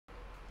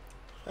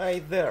Hi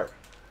there.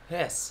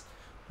 Yes,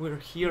 we're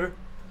here.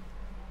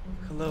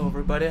 Hello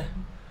everybody.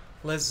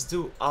 Let's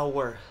do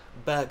our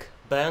back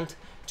bend,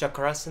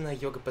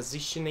 chakrasana, yoga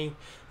positioning,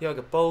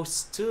 yoga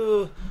pose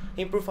to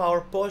improve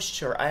our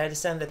posture. I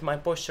understand that my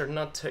posture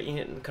not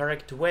in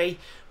correct way,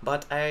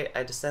 but I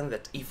understand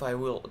that if I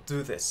will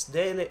do this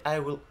daily, I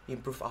will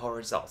improve our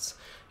results.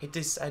 It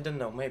is, I don't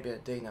know, maybe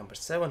day number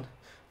 7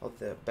 of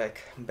the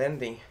back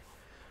bending.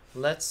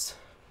 Let's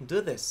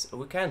do this.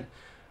 We can.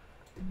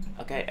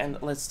 Okay,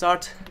 and let's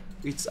start.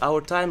 It's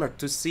our timer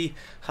to see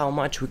how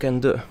much we can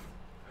do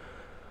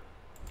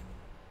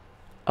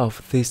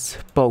of this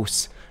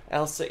pose.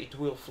 Else it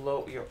will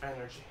flow your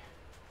energy.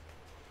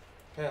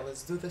 Okay,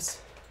 let's do this.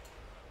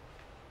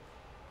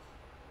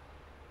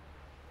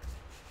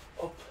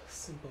 Up,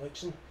 simple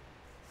action.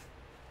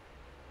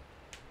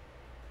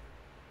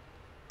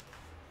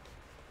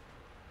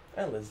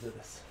 And let's do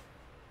this.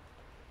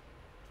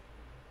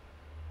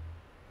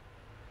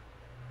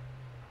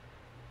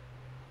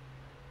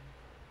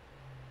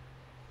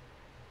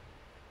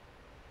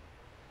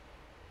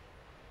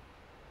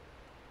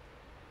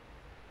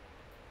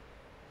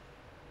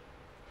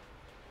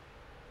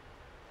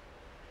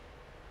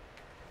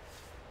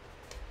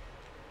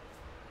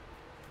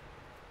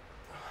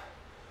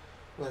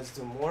 Let's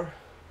do more.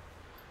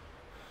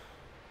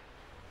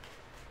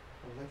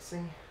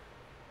 Relaxing.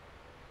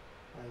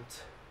 And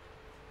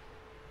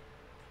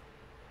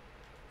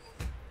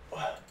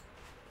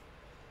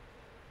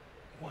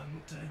one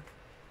more time.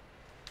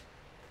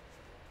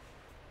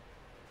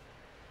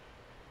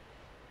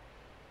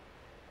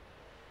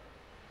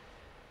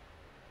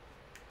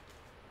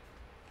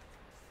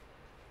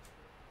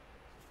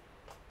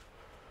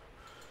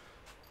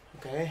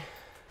 Okay.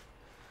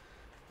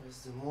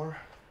 Let's do more.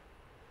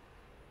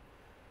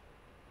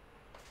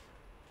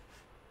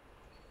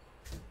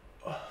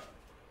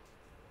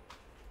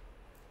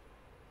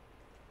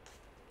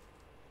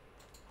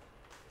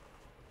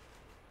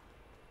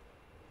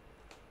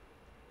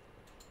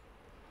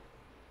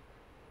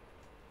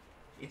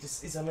 It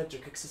is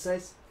isometric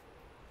exercise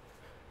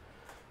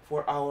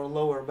for our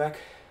lower back.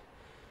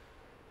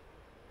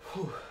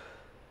 Whew.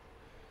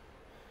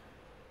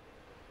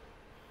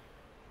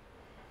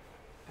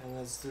 And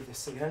let's do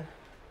this again.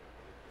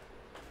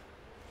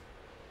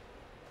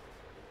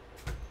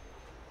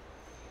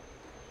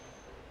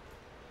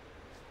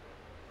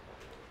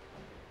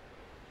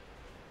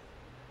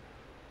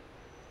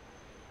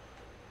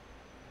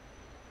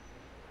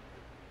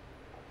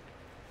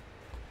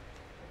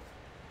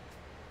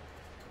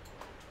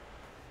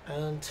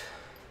 And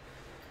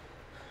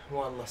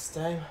one last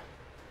time.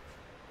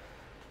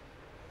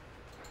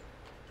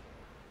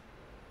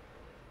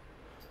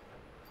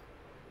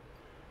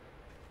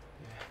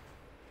 Yeah,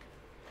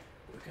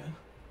 we can.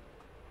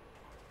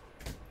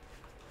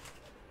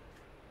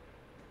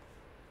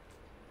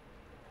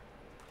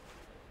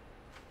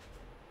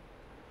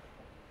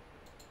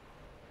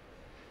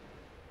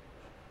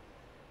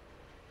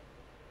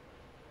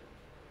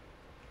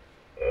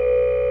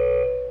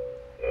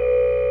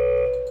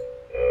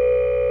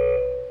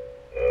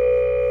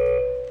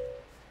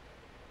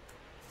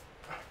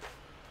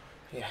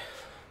 Yeah,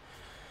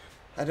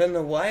 I don't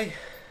know why,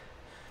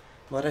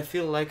 but I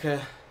feel like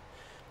I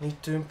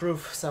need to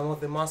improve some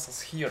of the muscles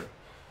here.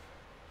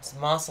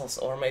 Muscles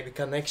or maybe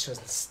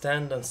connections,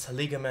 tendons,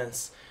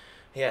 ligaments.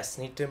 Yes,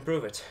 need to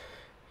improve it.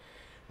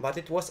 But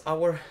it was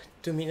our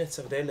 2 minutes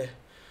of daily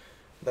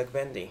back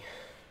bending.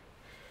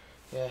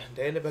 Yeah,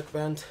 daily back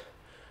bend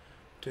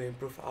to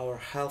improve our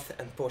health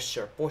and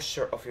posture.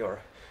 Posture of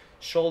your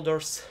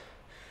shoulders,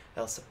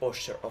 also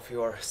posture of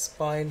your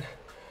spine,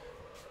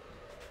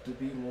 to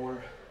be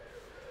more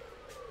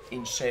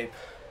in shape.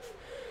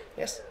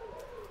 Yes,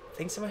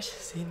 thanks so much.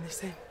 See you next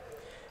time.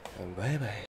 Bye bye.